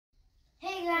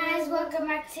welcome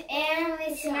back to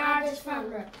Annalise and Arda's Front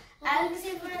Room. As you can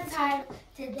see from the title,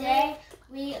 today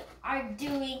we are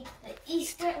doing the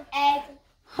Easter egg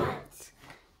hunt.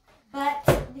 But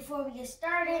before we get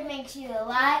started, make sure you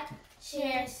like,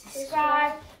 share,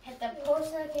 subscribe, hit the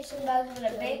post notification bell with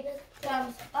a big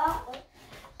thumbs up.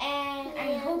 And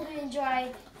I hope you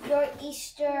enjoy your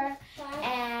Easter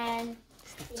and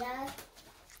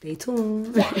stay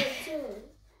tuned. Stay tuned.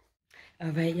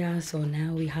 Alright, y'all, so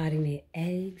now we hiding the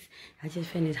eggs. I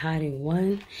just finished hiding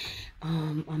one.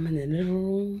 I'm in the living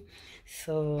room.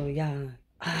 So, y'all,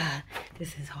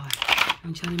 this is hard.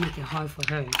 I'm trying to make it hard for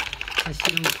her. Cause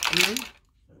she don't, you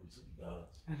know?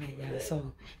 Alright, y'all,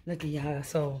 so, look at y'all.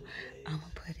 So, I'm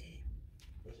gonna put it,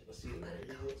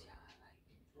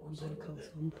 I'm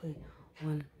gonna put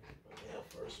one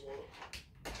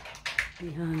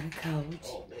behind the couch.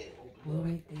 One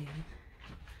right there.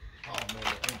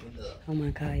 Oh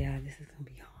my God, y'all, this is gonna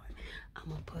be hard.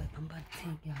 I'm about to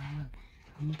take y'all look.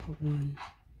 I'm gonna put one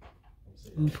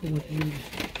in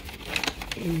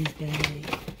this bag.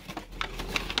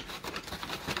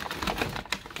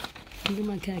 Look at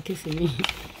my cat kissing me.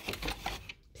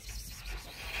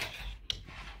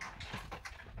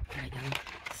 Alright, y'all.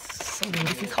 So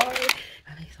this is hard.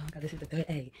 Alright, so I got this is the third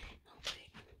egg.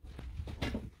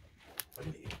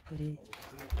 Put it.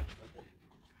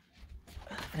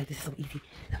 Like, this is so easy.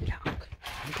 Yeah, I'm gonna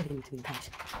put it in between the couch.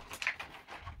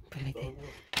 Put it right there.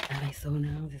 Alright, so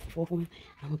now this is the fourth one.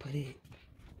 I'm gonna put it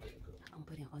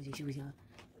in all these shoes, y'all.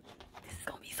 This is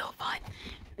gonna be so fun.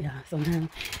 Yeah, so now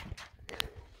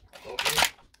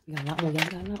we got a lot more, y'all. We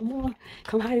got a lot more.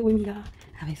 Come hide it with me, y'all.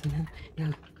 Alright, so now,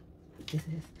 y'all, this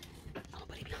is, I'm gonna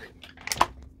put it behind.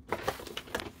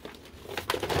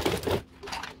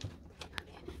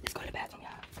 Let's go to the bathroom, y'all.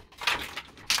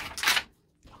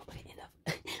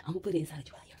 I'm gonna put it inside the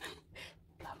dryer.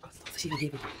 So she can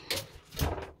give it.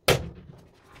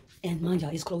 And mind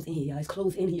y'all, it's closed in here, y'all. It's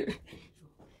closed in here. So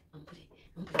I'm gonna put it in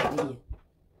here.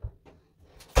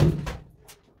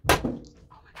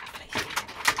 Oh my God, place.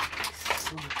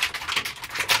 So,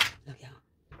 look, y'all.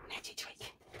 Magic trick.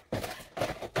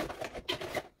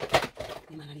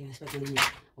 They might not even expect one in here.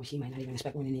 Or she might not even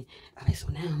expect one in here. Alright, so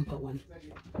now I'm gonna put one.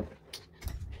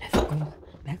 Let's go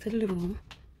back to the living room.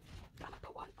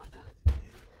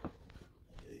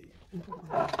 I'm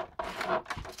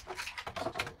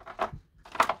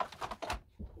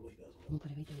gonna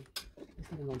put it right there. It's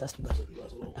gonna be a little dusty, but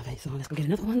okay, so let's go get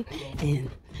another one. And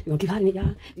we're gonna keep hiding it,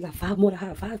 y'all. We got 5 more to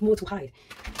hide. 5 more to hide.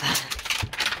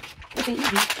 This ain't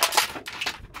easy.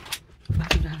 5 more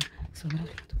to hide. So what else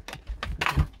we do?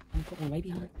 Okay, I'm gonna put one right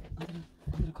behind under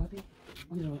the carpet.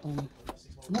 Under the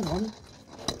another one.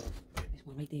 There's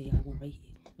one right there, y'all. One right here.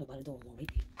 Look by the door, one right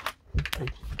there.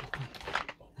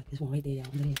 There's one right there, y'all.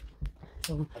 Under there.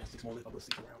 So,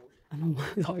 I know,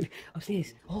 it's hard.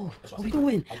 Upstairs. Oh, what we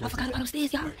doing? I forgot about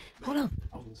upstairs, y'all. Hold up.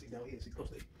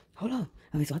 Hold up.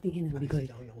 Okay, so I think Hannah's gonna be good.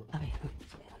 Okay.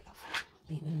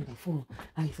 I got 4.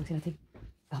 Okay, so should I take?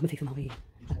 I'm gonna take some over here.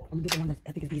 I'm gonna get the one that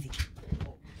I think is easy.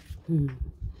 Should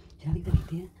I leave that right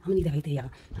there? I'm gonna leave that right there,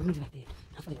 y'all. I'm gonna leave it right there.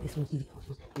 I feel like this one's easy.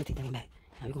 I'm gonna take that one back.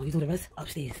 Now we're gonna do the rest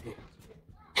upstairs.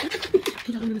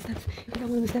 He got one of the steps. He got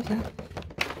one of the steps, y'all.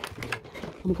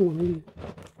 I'm gonna put one right here.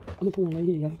 I'm gonna put one right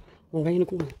here, y'all. One right in the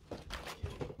corner.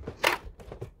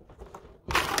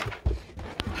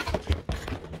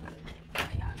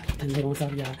 Turn the light on,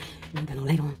 sorry, y'all. We ain't got no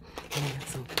light on.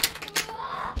 So, I'm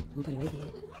gonna put it right here.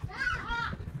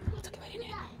 Tuck it right in there.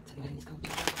 Tuck it right in this couch.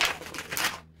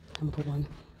 I'm gonna put one.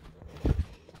 Oh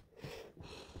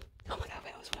my God,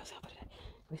 where else I put it at?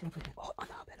 Where should I put that? Oh,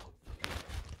 under her pillow.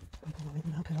 I'm gonna put one right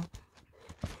under her pillow.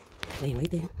 Laying right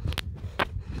there.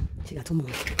 She got 2 more.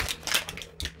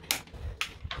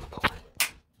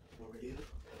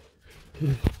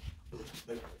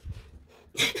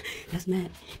 That's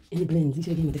matte. And it blends. You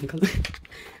should have given me a different color.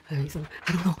 Alright, so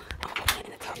I don't know. I'm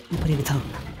gonna put it in the tub.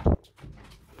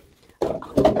 I'm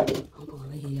gonna put one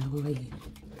right here, y'all. One right here.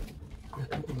 I'm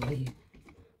gonna put one right here.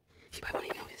 She probably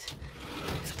won't even notice.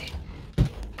 It's up there.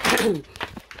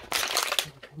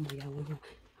 One more, y'all. One more.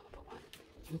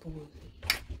 I'm gonna put one.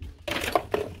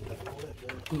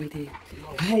 One right there.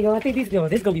 Alright, y'all. I think this is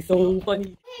gonna be so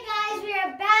funny.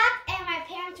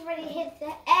 Hit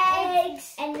the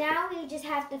eggs, and now we just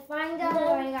have to find them.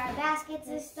 We're in our baskets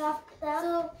and stuff.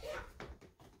 So,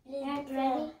 ready?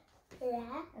 Yeah.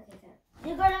 Okay, so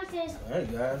you go downstairs. All right,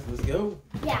 guys, let's go.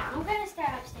 Yeah, I'm gonna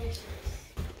start upstairs.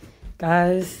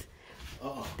 Guys,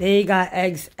 they got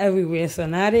eggs everywhere, so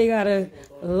now they gotta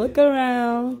look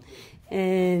around,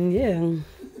 and yeah,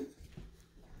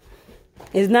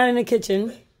 it's not in the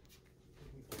kitchen.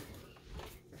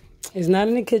 It's not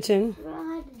in the kitchen.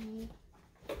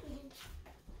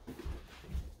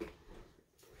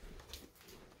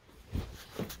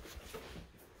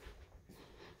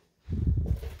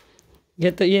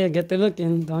 Get the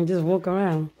looking. Don't just walk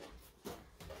around.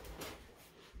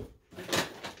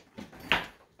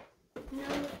 No.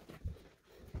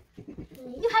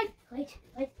 You hide. Wait.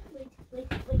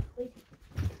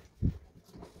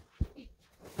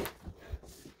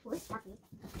 Oh, it's sparkling.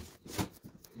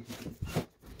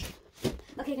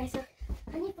 Okay, guys, so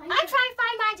I'm trying to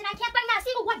find mine and I can't find a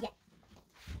single one yet.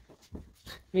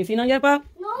 You seen none yet, Pop?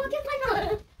 No, I can't find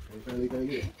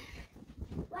none.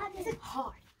 Wow, this is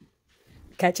hard.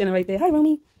 Catching her right there. Hi,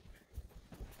 Romy.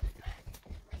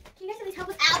 Can you guys at least help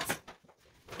us out?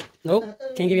 Nope.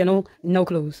 Can't give you no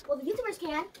clues. Well, the YouTubers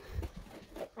can.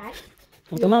 Right?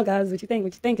 Well, come on, guys. What you think?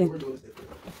 What you thinking? Wait.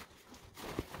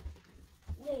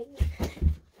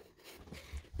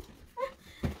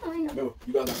 Oh, I know. No,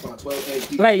 you got to find 12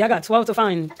 eggs. Right, y'all got 12 to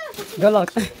find. Good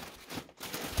luck.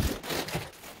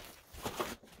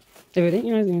 Everything,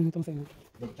 you know, don't say that.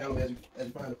 No, count them as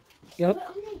you find them. Yep.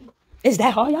 Is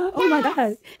that hard, y'all? Oh my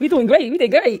God. We doing great. We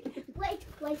did great.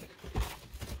 Wait.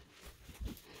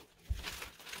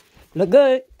 Look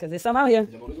good, because there's some out here.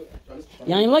 Is that what it is? Try this.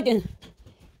 Y'all ain't looking.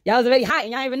 Y'all was already hot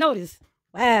and y'all ain't even noticed.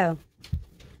 Wow.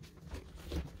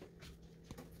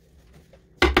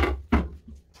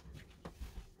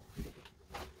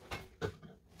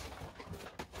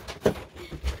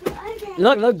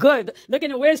 Look good. Look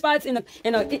in the weird spots in the I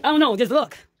don't know, just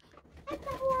look.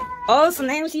 Oh,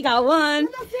 Snam, she got one.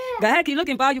 Go ahead, keep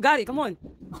looking, Bob. You got it. Come on.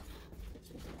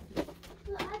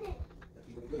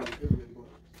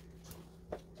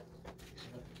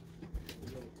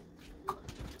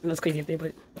 That's crazy if they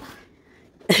put.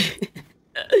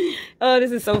 Oh,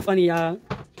 this is so funny, y'all.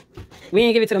 We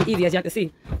ain't give it to them easy, as y'all can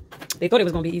see. They thought it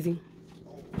was gonna be easy.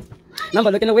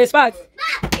 Number, look in the weird spots.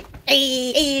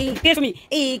 Hey, get for me.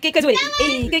 Hey, get with it.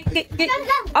 Hey, get.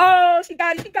 Oh, she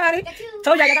got it.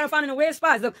 Told y'all gotta find in the weird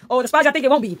spots. Look, the spots I think it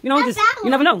won't be. You know, just you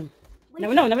never know.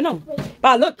 Never know.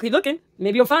 But look, keep looking.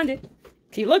 Maybe you'll find it.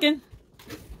 Keep looking.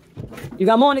 You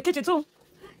got more in the kitchen too.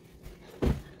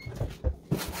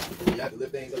 You have to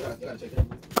lift things sometimes. You gotta check it.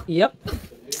 Yep.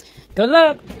 Good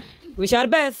luck. Wish y'all the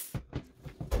best.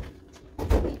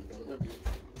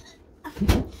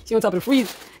 She on top of the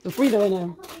freezer right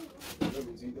now.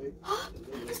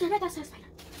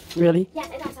 Really? Yes,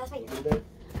 I got satisfied.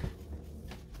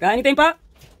 Got anything, Pop?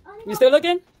 You still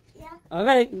looking? Yeah. All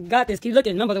right, got this. Keep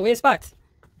looking. Remember the weird spots.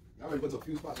 I already put a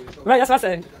few spots where it's Right, that's what I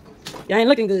said. Y'all ain't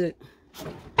looking good.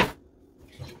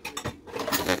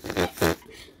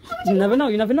 You never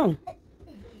know.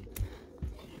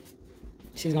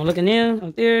 She's gonna look in there,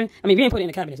 up there. I mean, we ain't put it in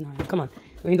the cabinets now. Come on.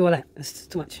 We ain't do all that. That's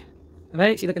too much. All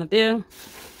right, she's looking up there.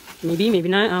 Maybe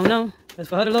not. I don't know. That's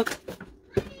for her to look.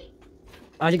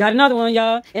 RJ got another one,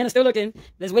 y'all. Anna's still looking.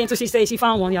 Let's wait until she says she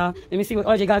found one, y'all. Let me see what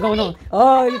RJ got going on.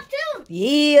 Oh,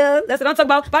 yeah. That's what I'm talking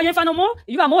about. But you ain't find no more?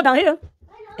 You got more down here.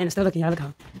 Anna's still looking, y'all. Look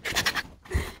how.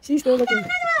 She's still looking.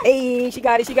 Hey, she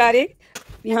got it.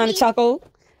 Behind the choco.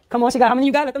 Come on, she got. How many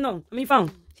you got? Let them know. How many you found?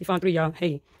 She found 3, y'all.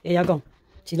 Hey, there y'all go.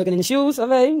 She's looking in the shoes. All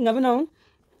right, you never know.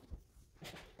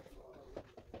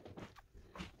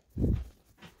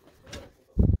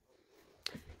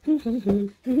 Mommy!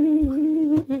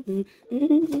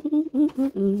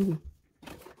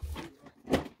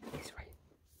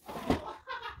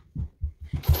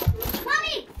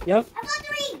 Yep. I found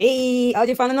 3! Hey,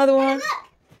 RJ found another one. Look!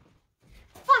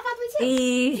 4, I found 3 too.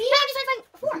 Hey. See, now I'm just trying to find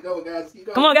 4. Keep going, guys. Keep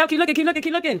going. Come on, girl.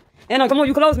 Keep looking. Anna, come on,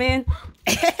 you close, man.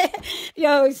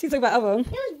 Yo, she took my elbow. It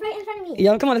was right in front of me.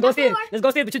 Yo, come on, let's go That's upstairs. Let's go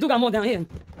upstairs, but you do got more down here.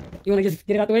 You want to just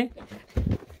get it out the way?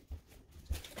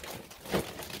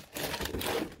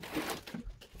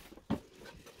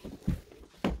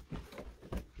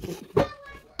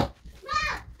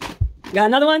 Got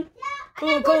another one? Yeah.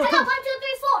 Cool. 1, 2, 3,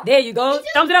 4. There you go.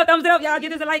 Thumbs it up. Y'all, give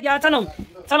this a like, y'all. Tell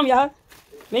them, y'all.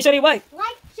 Make sure they like.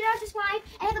 Like, share, subscribe,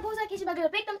 and hit the post notification bell to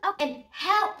pick them up and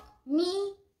help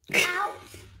me out.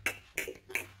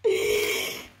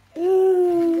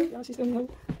 Y'all, she's still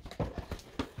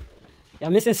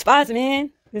y'all missing spots,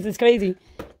 man. This is crazy.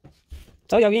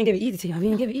 Told y'all we didn't give it easy to y'all. We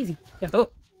didn't give it easy. Y'all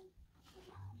thought.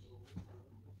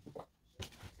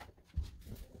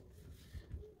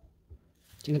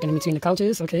 You looking in between the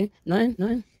couches? Okay.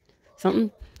 Nothing.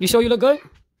 Something. You sure you look good?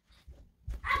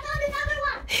 I found another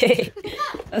one.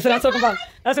 That's what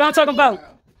I'm talking about.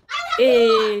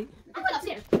 Hey. I went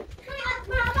upstairs. I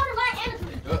found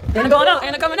Anna. Anna going up.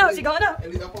 Anna coming up. She going up. At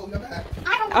least I'm holding up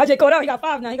high. RJ caught up. He got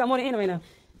 5 now. He got more than Anna right now.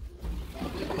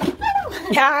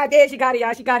 Yeah, there. She got it,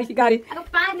 y'all. She got it. I got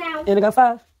 5 now. Anna got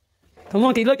 5. Come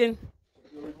on, keep looking.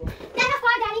 I got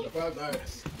 5, Daddy.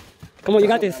 Nice. Come on, you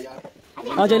got this.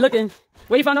 RJ looking.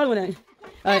 Where you found another one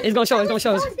at? It's gonna show. Oh,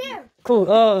 it's there. Cool.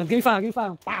 Give me 5.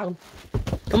 Wow.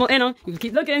 Come on, Anna. You can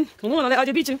keep looking. Come on, I'll let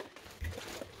RJ beat you.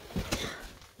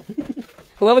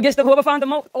 Whoever found the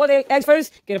most, all their eggs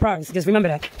first, get a prize. Just remember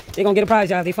that. They're going to get a prize,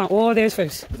 y'all. They found all theirs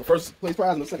first. There's a first place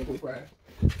prize and a second place prize.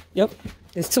 Yep.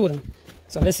 There's 2 of them.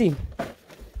 So let's see.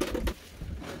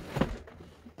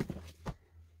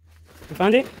 You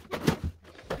found it?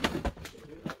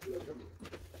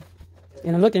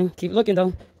 And I'm looking. Keep looking,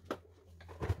 though.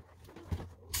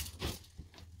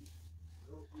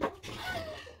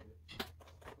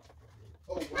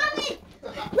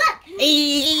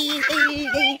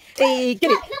 Hey,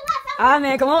 get it. Ah,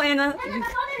 man, come on, Anna.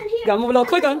 You gotta move a little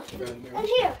quicker. And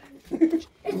here.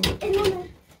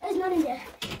 It's not in there.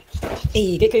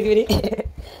 Hey, get crazy with it.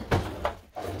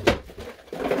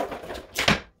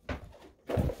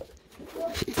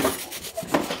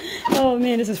 Oh,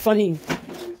 man, this is funny.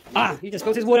 Ah, he just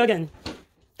goes his water again.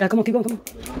 Yeah, come on, keep going, come on.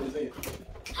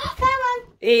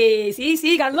 Hey,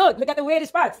 see, gotta look. Look at the weirdest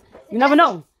spots. You never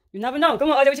know. You never know. Come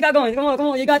on, RJ, what you got going? Come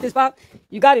on. You got this, Pop.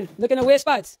 You got it. Look in the weird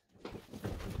spots.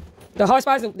 The hard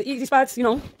spots, the easy spots, you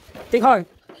know. Think hard.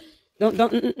 Don't.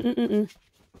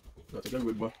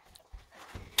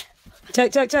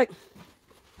 Check.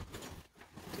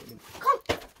 Come.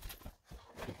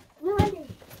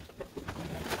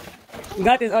 You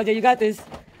got this, RJ. You got this.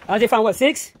 RJ found what,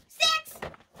 6? 6.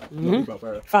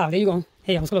 5. There you go.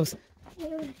 Hey, I was close.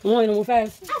 Come on, you know, move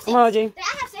fast. Come on, RJ. I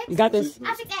have 6. You got this. I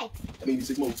have 6 eggs. I need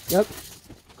 6 more. Yep.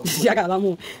 Yeah, I got a lot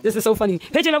more. This is so funny.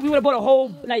 Picture up, we would have bought a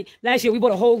whole, like, last year, we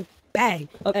bought a whole bag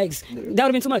of eggs. That would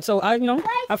have been too much. So, I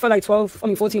felt like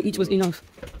 14 each was enough.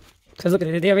 Because look at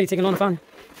it. They're already taking on the fun.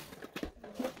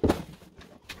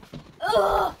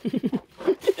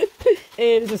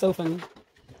 Hey, this is so funny.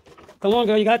 Come on,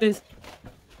 girl. You got this.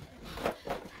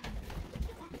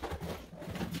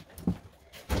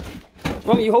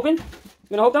 Mommy, you hoping? You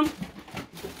gonna hope them?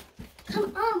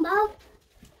 Come on, Bob.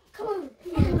 Come on.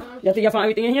 Y'all think y'all found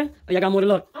everything in here? Or y'all got more to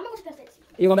look? I'm going to it.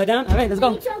 You going back down? All right, let's go.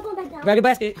 I'm going back down. Grab your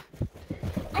basket.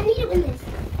 I need to win this.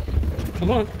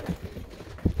 Come on.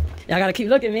 Y'all gotta keep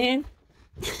looking, man.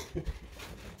 She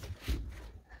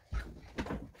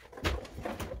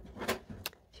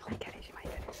might get it.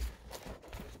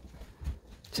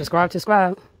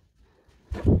 Subscribe.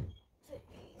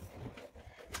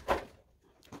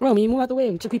 Romy, move out the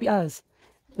way with your peepee eyes.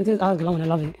 Look at his eyes glowing. I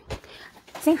love it.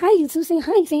 Say hi, YouTube. Say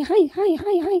hi.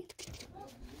 Hi.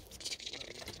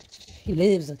 He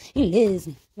lives.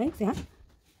 Right? Say hi.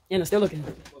 Anna's still looking.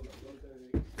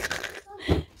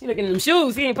 She looking in them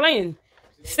shoes. He ain't playing.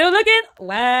 Still looking?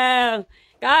 Wow.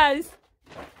 Guys.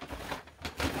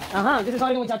 This is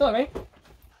harder than what y'all thought, right?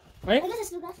 Right? I guess I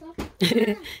still got some.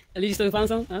 At least you still found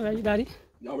some? All right, you got it.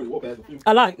 Y'all already walked past a few.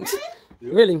 A lot.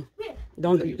 Really?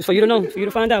 Don't, for you to know, for you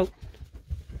to find out.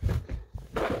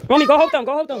 Romy, go hope them.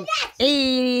 Yes.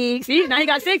 Hey, see? Now he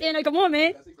got 6. Anna, come on,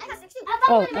 man. I got 6 too.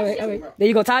 Oh, all right. There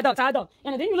you go, tied up.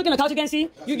 Anna, didn't you look in the couch again, see?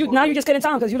 Now you just get in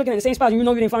time because you're looking at the same spot. You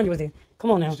know you didn't find yours there.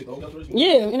 Come on now.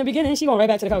 Yeah, in the beginning, she going right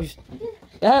back to the couch.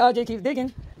 Yeah, RJ keeps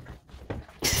digging.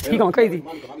 He going crazy.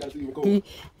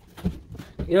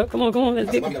 Yeah, come on,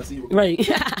 let's dig. Right.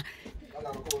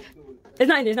 It's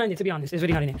not in there, to be honest. It's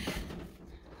really not in there.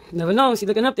 Never know, she's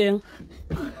looking up there.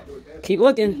 Keep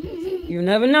looking. You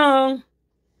never know.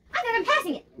 I think I'm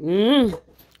passing it.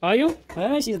 Are you? All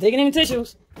right, she's digging in the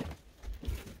tissues.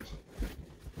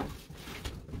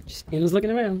 Anna's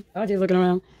looking around. RJ's looking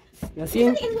around. You see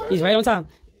him? He's right on top.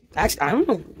 Actually, I don't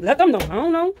know. Let them know. I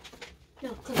don't know. No,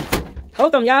 come.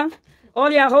 Hope them, y'all.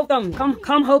 All y'all hope them.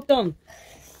 Come hope them.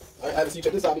 I haven't seen you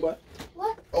check this out, boy.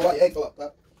 What? Oh, your egg fell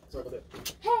up. Sorry about that.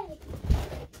 Hey.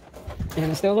 And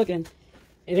I'm still looking.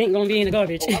 It ain't gonna be in the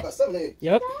garbage. Oh, I got 7 eggs.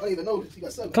 Yep. I didn't even know she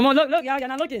got 7. Come on, look, y'all. Y'all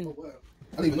not looking. Oh, wow.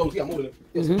 I didn't even know she got more than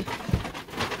that.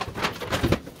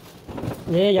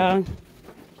 Yeah, y'all.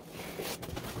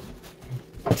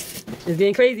 It's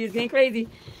getting crazy.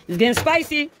 It's getting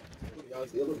spicy. Y'all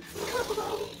see, look.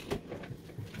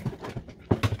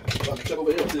 Check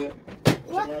over here, see?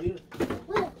 What? Around here.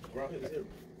 What? Around here, you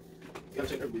gotta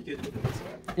check every kid.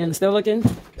 And still looking.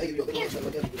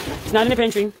 It's not in the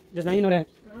pantry. Just now you know that.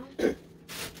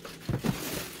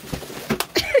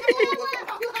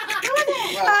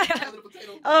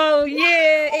 Oh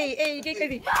yeah! Hey, get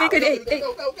crazy! Hey!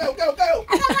 Go!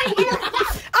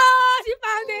 Oh, she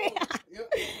found it!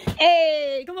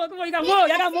 Hey, come on! You got more!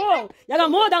 Y'all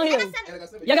got more down here.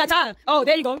 Y'all got time. Oh,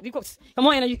 there you go. You close. Come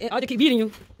on, Anna. RJ keep beating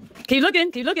you. Keep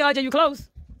looking, RJ. You close.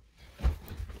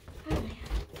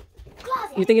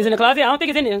 You think it's in the closet? I don't think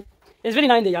it's in there. It's really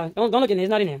not in there, y'all. Don't look in there.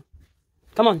 It's not in there.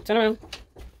 Come on, turn around.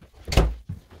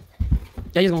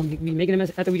 Y'all just gonna be making a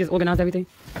mess after we just organized everything.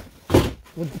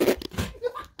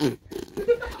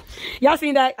 Y'all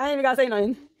seen that? I ain't even gotta say nothing.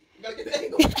 You gotta get the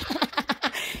angle.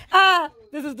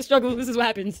 This is the struggle. This is what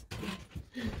happens.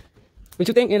 What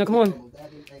you think, Anna? Come on.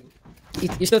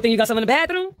 You still think you got something in the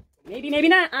bathroom? Maybe, maybe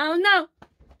not. I don't know.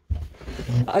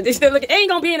 They still looking. Ain't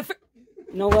gonna be in the.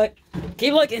 You know what?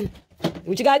 Keep looking.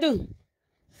 What you gotta do?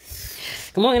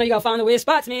 Come on, Anna. You gotta find the weird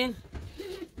spots, man.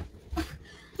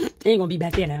 Ain't gonna be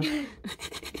back there now.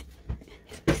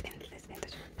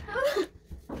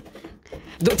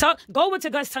 Go with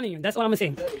your gut's telling you. That's what I'm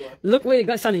saying. Look where your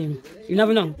gut's telling you. You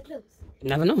never know. You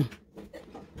never know.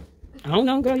 I don't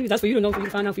know, girl. That's for you to know. For you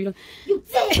to find out. For you to.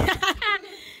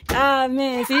 Ah,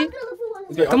 man. See?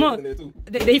 Come on.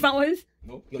 Did he find his?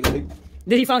 No.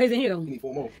 Did he find his in here though? You need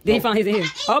 4 more. Did he find his in here?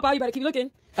 Oh, you better keep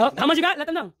looking. Oh, how much you got? Let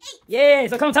them know. Yeah.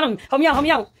 So come tell them. Help me out. Help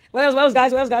me out. What else,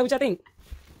 guys? What else, guys? What y'all think?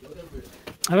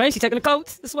 All right. She's taking the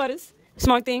coats, the sweaters.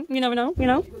 Smart thing. You never know. You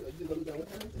know.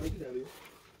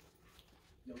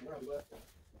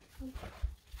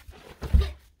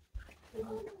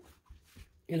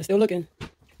 And still looking.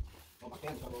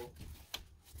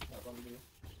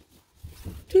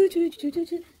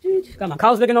 Got my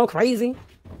cows looking all crazy.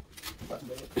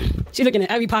 She looking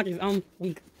at every pocket. I'm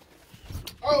weak.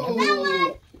 Oh,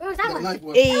 Where was that one?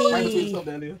 Hey. I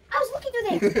was looking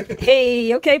through there.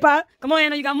 Hey, okay, Pop. Come on,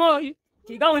 Anna. You got more.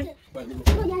 Keep going.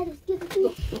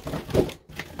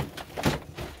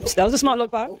 That was a smart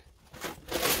look, Pop.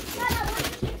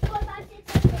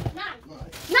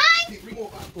 9.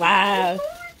 Wow.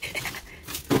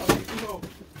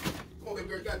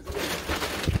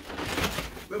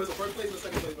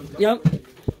 Yep.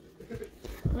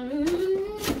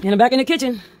 And I'm back in the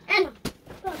kitchen.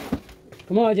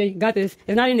 Come on, RJ. You got this.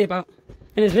 It's not in there, Pop.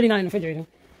 And it's really not in the refrigerator.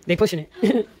 They pushing it.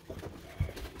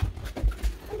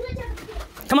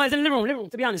 Come on, it's in the living room.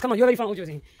 To be honest, come on. You already found what you were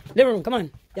saying. Living room, come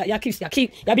on. Y'all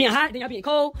being hot, then y'all being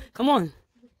cold. Come on.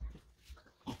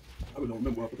 I don't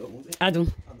remember what I put that one. I do.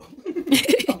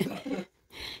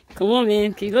 Come on,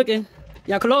 man. Keep looking.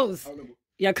 Y'all close.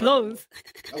 Y'all close.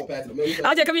 I won't pass it a million.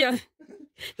 RJ, come here.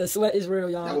 The sweat is real,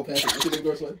 I y'all. won't pass it. You see the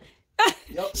girl sweat?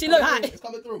 Yep. She look hot. It's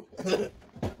coming through.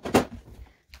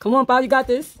 Come on, Pop. You got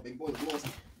this. Big boy,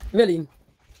 Really.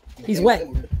 He's wet.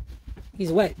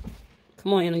 He's wet.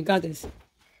 Come on, Anna. You got this.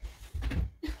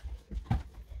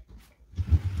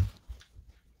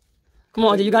 Come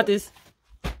on, RJ. You got this.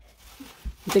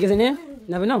 You think it's in there?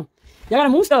 Never know. Y'all gotta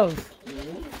move stuff.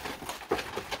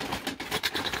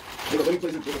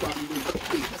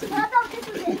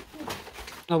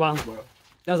 Oh, wow.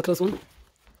 That was a close one.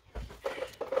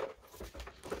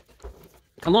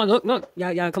 Come on, look.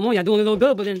 Yeah, come on. Y'all doing a little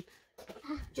good, but then...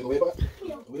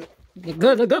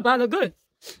 Look good, Bob. Look good.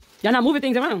 Y'all not moving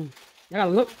things around. Y'all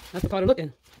gotta look. That's the part of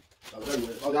looking.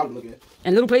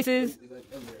 And little places.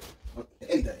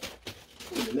 Anything.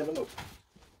 You never know.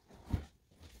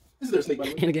 This is their snake, by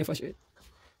the way. And again, frustrated.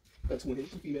 Got 2 in here,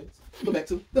 2 females. Go back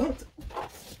to the hunt.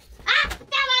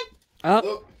 That one.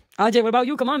 Oh, RJ, what about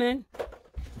you? Come on, man.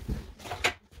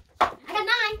 I got 9.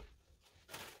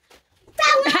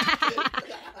 That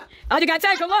one. RJ got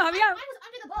 10. Come on, hurry up. Mine was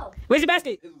under the bowl. Where's your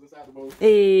basket? This was inside the bowl.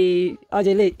 Hey,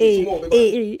 RJ lit. Hey.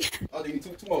 Oh, you need 2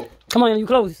 more. Come on, you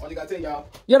close. Oh, you got 10, y'all.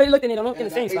 You already looked in it. Don't look in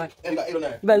the same spot. And you got 8 or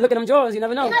 9. You better look at them drawers. You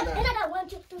never know. And I got 1,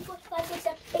 2, 3, 4, 5, 6,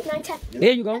 7, 8, 9, 10.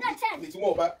 There you go. I got You 10. need 2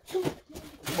 more, Bob. 2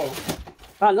 more.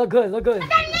 Ah, look good. Look good. I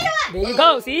got another one. There you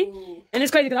go. See? And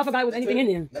it's crazy because I forgot there was anything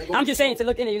in there. I'm just saying to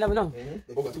look in it. You never know.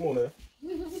 They both got 2 more now.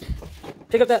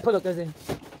 Pick up that pull-up that's in.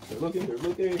 They're looking.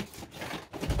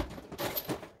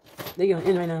 They're going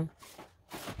in right now.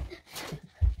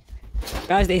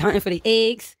 Guys, they hunting for the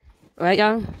eggs. Right,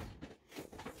 y'all?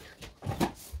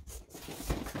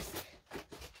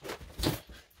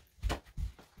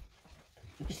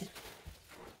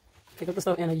 Pick up the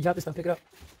stuff, Anna. You dropped the stuff. Pick it up.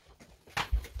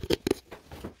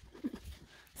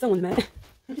 Someone's mad.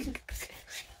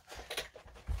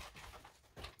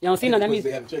 Y'all don't see none. That means...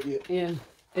 They haven't checked yet. Yeah,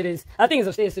 it is. I think it's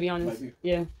upstairs, to be honest. Might be.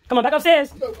 Yeah. Come on, back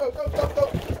upstairs. Go.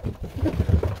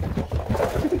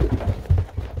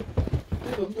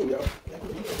 Go, y'all.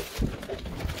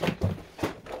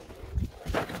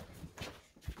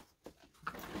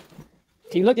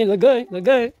 Keep looking. Look good. Look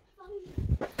good.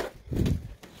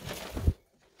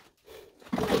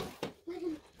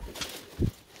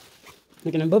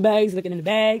 Looking in the book bags. Looking in the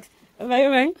bags. All right,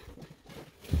 all right.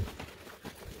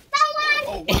 That one.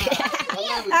 Oh, wow. I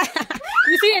love it.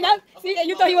 You see it now? See,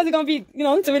 you thought he wasn't gonna be, you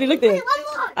know, to really look there. One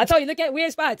more. I told you, look at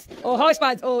weird spots or hard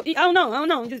spots or I don't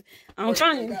know. Just I'm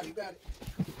trying. You got it.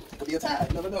 Could be a tie.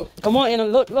 You never know. Come on, Anna.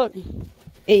 Look.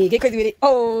 Hey, get crazy with it.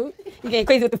 Oh, you getting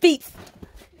crazy with the feet.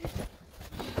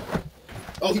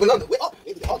 Oh, he went under.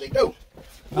 Oh, they go.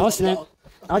 Oh snap!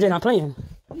 RJ not playing.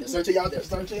 They're searching y'all. They're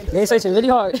searching. They're searching really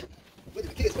hard Where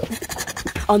did the kids go?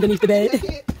 underneath the bed.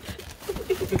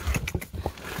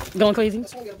 Going crazy.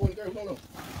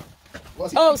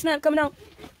 Oh, snap, coming out.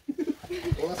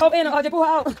 Oh, Anna, RJ, pull her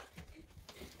out.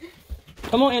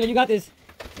 Come on, Anna, you got this.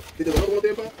 I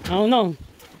don't know.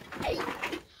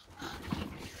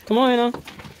 Come on, Anna.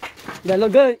 That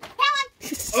look good.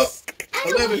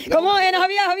 Come on, Anna,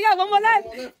 hurry up. One more left.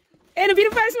 Anna, be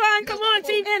the first one. Come on,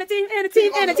 team Anna, team Anna,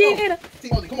 team Anna, team Anna.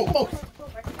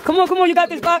 Come on, you got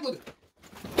this, Bob.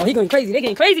 Oh, he going crazy. They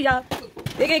getting crazy, y'all.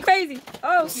 They getting crazy.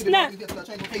 Oh, snap.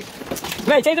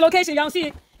 Right, change the location. Y'all don't see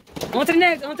it. On to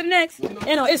the next.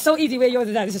 Anna, it's so easy where yours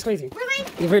is at. This is crazy. Really?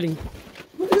 Yeah, really.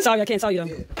 Sorry, I can't tell you,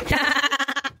 though.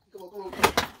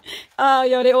 Oh,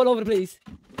 yo, they all over the place.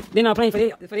 They're not playing for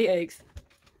the eggs.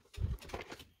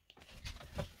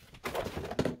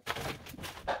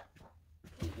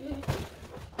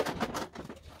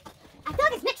 I feel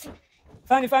like it's mixing.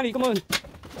 Find it, come on.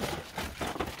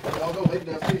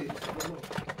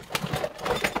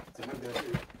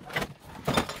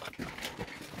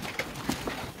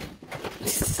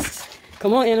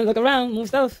 Come on, Anna, look around, move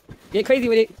stuff. Get crazy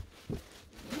with it.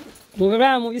 Move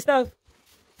around, move your stuff.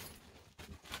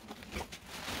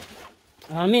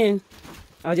 Oh, man.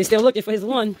 I was just still looking for his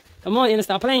one. Come on, Anna,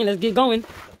 stop playing. Let's get going.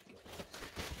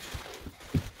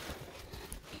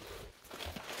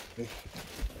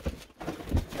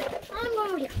 I'm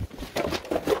going with you.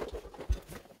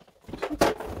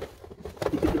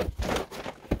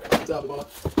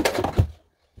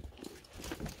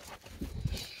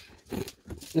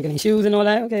 Look at his shoes and all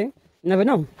that. Okay. Never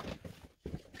know.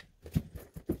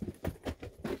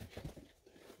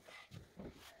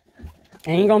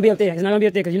 Ain't gonna be up there. It's not gonna be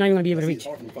up there because you're not even gonna be able to reach.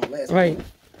 Right.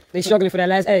 They struggling for that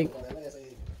last egg.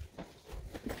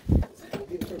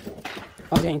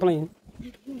 Oh, they ain't playing.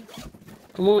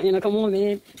 Come on, Anna. Come on,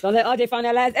 man. Don't let RJ find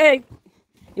that last egg.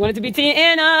 You want it to be Team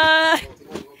Anna.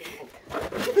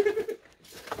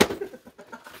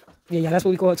 Yeah, that's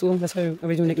what we call it too. That's her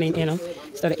original nickname, Anna.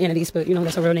 Instead of Annalise, but you know,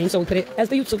 that's her real name. So we put it as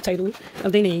the YouTube title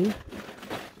of their name.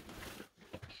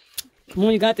 Come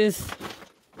on, you got this.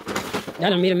 Y'all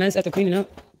done made a mess after cleaning up.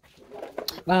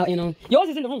 Wow, you know. Yours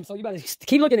is in the room, so you better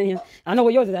keep looking in here. I know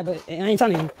where yours is at, but I ain't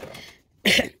telling you.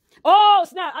 Oh,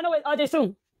 snap. I know where RJ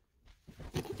soon.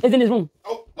 It's in his room.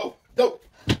 Oh,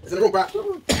 it's in the room, bro.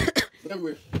 Look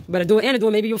everywhere. Better do it, Anna do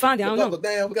it. Maybe you'll find it. I don't know. Look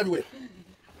down, look everywhere.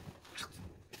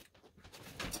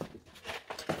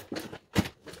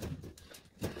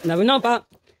 Never know, Pop.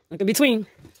 Look in between.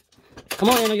 Come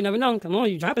on, Anna, you never know. Come on,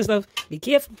 you dropping stuff. Be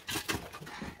careful.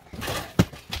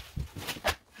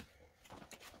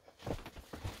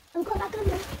 I'm going back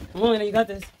under. Come on, Anna, you got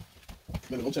this.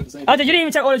 Man, don't check the same. RJ, you didn't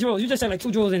even check all the drawers. You just checked like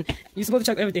 2 drawers, and you're supposed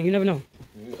to check everything. You never know.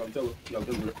 It's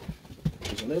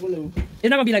not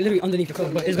gonna be like literally underneath the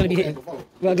clothes, but it's gonna be hidden.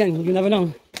 Well, again, you never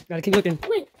know. Gotta keep looking.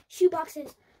 Wait, shoe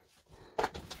boxes.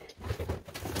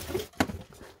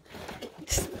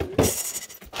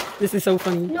 This is so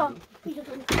funny. No.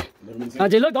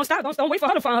 RJ, look, don't stop. Don't wait for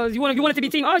her to find her. You want it to be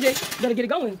Team RJ. You gotta get it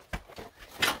going.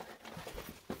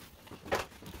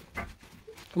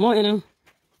 Come on, Anna.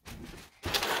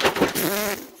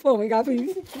 Oh my God,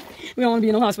 please. We don't want to be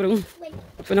in no hospital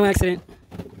for no accident.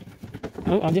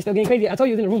 Oh, I'm just still getting crazy. I told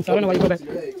you it was in the room, so I don't know why you go back.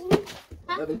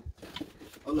 11.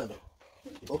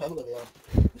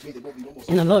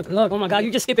 And look, oh my God,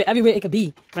 you just skip it everywhere it could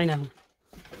be right now.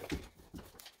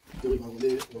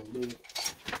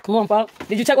 Come on, Pop.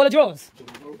 Did you check all the drawers?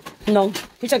 No.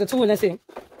 You checked the 2 and that's it.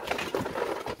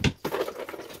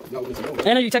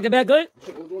 Anna, you checked the bag good?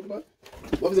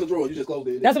 What was in the drawer? You just closed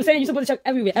it. That's what I'm saying. You're supposed to check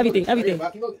everywhere, everything.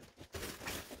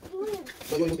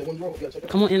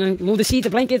 Come on, Anna. Move the sheets,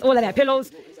 the blankets, all of that.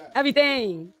 Pillows,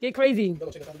 everything. Get crazy.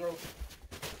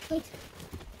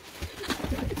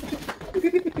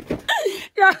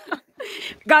 Yeah.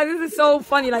 Guys, this is so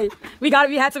funny. Like, we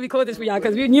had to record this for y'all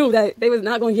because we knew that they was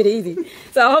not going to get it easy.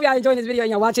 So I hope y'all enjoying this video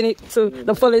and y'all watching it to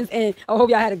the fullest. And I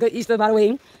hope y'all had a good Easter, by the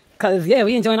way. Because, yeah,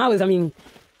 we enjoying ours. I mean,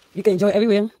 you can enjoy it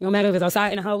everywhere. No matter if it's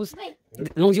outside, in the house. As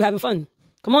long as you're having fun.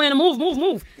 Come on, Anna,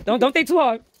 move. Don't think too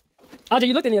hard. RJ,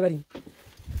 you looked in there already.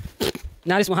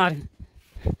 Now this one hiding.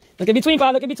 Look in between,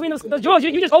 Paul. Look in between those drawers.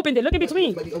 You just opened it. Look in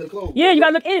between. Yeah, you got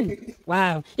to look in.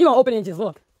 Wow. You going to open it and just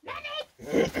look.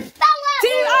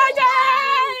 Team RJ!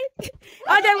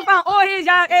 RJ, we found all his,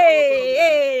 y'all.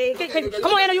 Hey.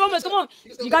 Come on, Anna, you almost. Come on.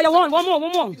 You got your one more.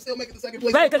 You can still make it to second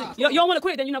place. Right, because you don't want to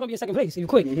quit, then you're not going to be in second place if you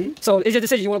quit. So it's your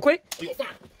decision. You want to quit?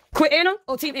 Quit Anna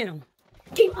or Team Anna?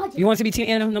 Team RJ. You want to be Team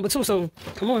Anna number 2, so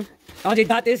come on. RJ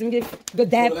got this and give good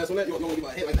dab. It's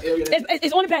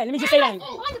on the bed. Let me just say that.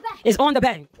 It's on the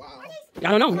bed. Wow.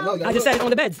 I don't know. I just said it's on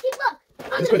the beds.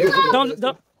 Look. Under the pillow.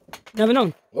 Don't. Never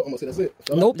know. Well, I'm gonna say that's it.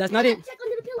 Nope, that's not it. Check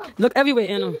under the pillow. Look everywhere,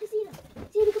 Anna. See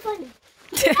if we can find it.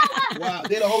 Wow,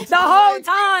 they the whole time. The whole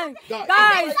time. God,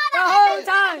 Guys, the whole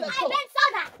time. I been saw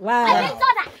that. Wow. I been saw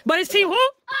that. But it's Team who?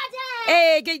 RJ.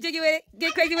 Hey, get jiggy with it.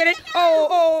 Get crazy with it.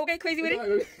 Oh, get crazy with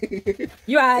it.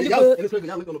 You alright, you Y'all, good. and it's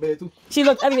y'all look on the bed too. She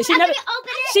looked everything. She never. Open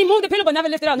it. She moved the pillow but never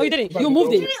lifted it out. No, you didn't. You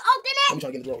moved Can it. we open I'm it?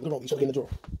 trying to get in the drawer. Look, he's trying to get in the drawer.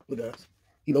 Look, guys.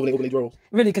 He opening the drawer.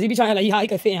 Really, because he be trying like he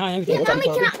could fit in high and everything. Mommy,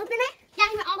 can I open it?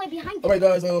 Not even all the way behind All it. right,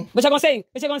 guys. What y'all gonna say?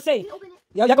 What y'all gonna say? Open it.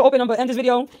 Y'all can open them, but end this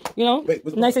video, you know, Wait,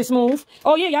 what's the nice prize? and smooth.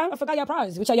 Oh yeah, y'all, I forgot y'all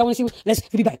prize. Which y'all want to see? We'll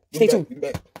be back. Stay tuned. We'll be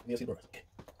back. Yeah, see the prize. Okay.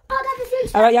 Oh, I got the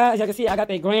same. All right, y'all, as y'all can see, I got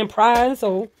the grand prize,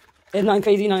 so it's nothing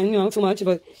crazy, nothing, too much,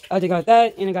 but I just got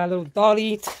that, and I got a little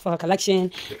dolly for her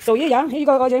collection. So yeah, y'all, here you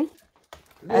go, OJ.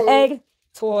 An egg,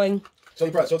 toy. Show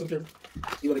your prize. Show it to the camera.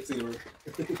 You want to see the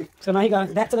room. So now he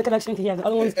got that to the collection, because he has the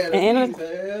other ones, and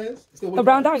a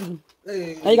brown doggy.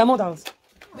 Hey. Now you got more dolls.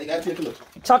 They got your collection.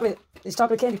 Chocolate. It's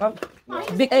chocolate candy, pop.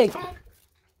 Big egg.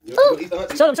 Show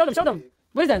Show them.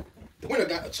 What is that? The winner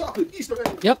got a chocolate Easter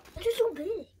egg. Yep. This is so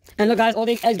big. And look, guys, all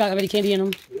these eggs got already candy in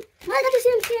them. Why I got the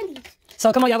same candies?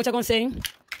 So come on, y'all, what y'all gonna say?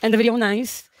 End the video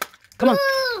nice. Come on.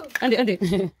 Ooh. End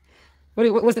it.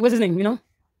 What's his name, you know?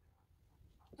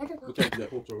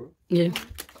 Yeah.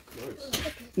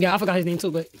 Yeah, I forgot his name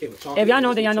too, but if y'all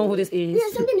know, then y'all know who this is.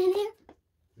 There's something in here.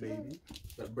 Maybe.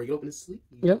 Gotta break it open and sleep.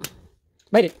 Yep.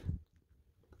 Bite it.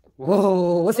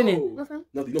 Whoa, what's in it? Nothing.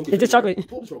 It's just chocolate.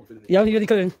 Yo, he really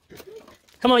couldn't.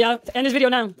 Come on, y'all. End this video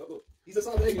now. He's a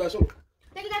solid egg, you gotta show him.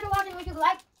 Thank you guys for watching. Make sure to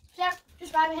like, share,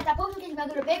 subscribe, and hit that post notification bell.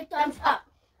 Give it a big thumbs up.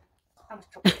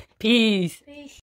 Peace. Peace.